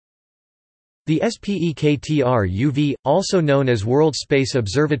The Spektr-UV, also known as World Space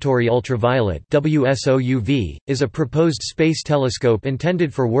Observatory Ultraviolet (WSOUV), is a proposed space telescope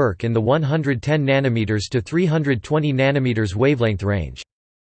intended for work in the 110 nm to 320 nm wavelength range.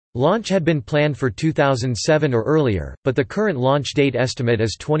 Launch had been planned for 2007 or earlier, but the current launch date estimate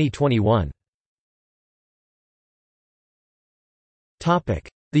is 2021.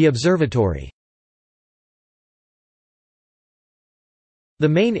 The observatory. The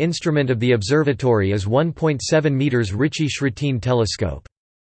main instrument of the observatory is 1.7 meters Ritchie-Chrétien telescope.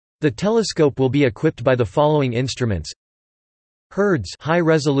 The telescope will be equipped by the following instruments: HERDS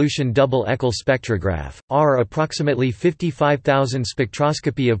high-resolution double-Eckel spectrograph, approximately 55,000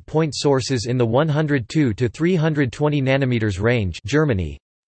 spectroscopy of point sources in the 102 to 320 nanometers range, Germany.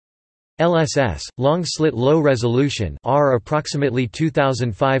 LSS long-slit low-resolution, approximately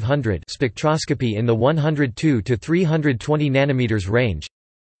 2,500 spectroscopy in the 102 to 320 nanometers range.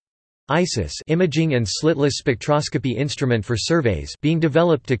 ISIS imaging and slitless spectroscopy instrument for surveys being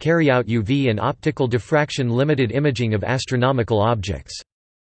developed to carry out UV and optical diffraction limited imaging of astronomical objects.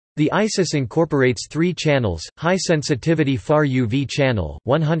 The ISIS incorporates 3 channels: high-sensitivity far UV channel,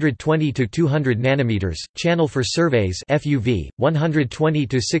 120 to 200 nanometers; channel for surveys FUV, 120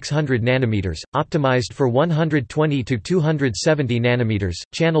 to 600 nanometers, optimized for 120 to 270 nanometers;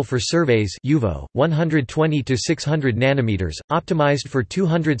 channel for surveys UVO, 120 to 600 nanometers, optimized for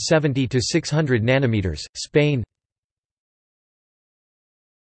 270 to 600 nanometers. Spain.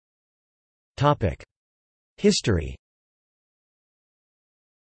 Topic: History.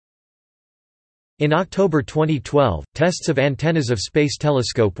 In October 2012, tests of antennas of Space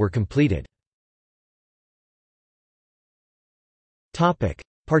Telescope were completed.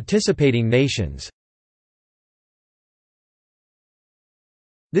 Participating nations.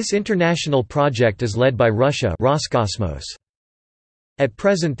 This international project is led by Russia, Roscosmos. At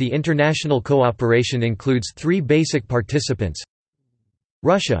present, the international cooperation includes 3 basic participants.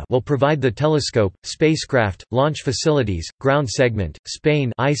 Russia will provide the telescope, spacecraft, launch facilities, ground segment;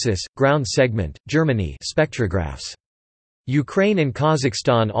 Spain ISIS, ground segment; Germany spectrographs. Ukraine and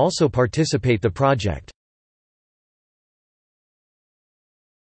Kazakhstan also participate the project.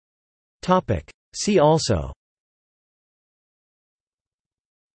 See also: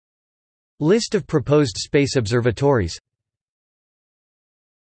 List of proposed space observatories.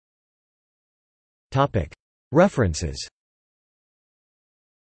 References.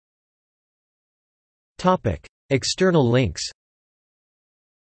 External links: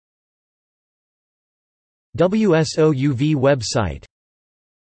 WSOUV website.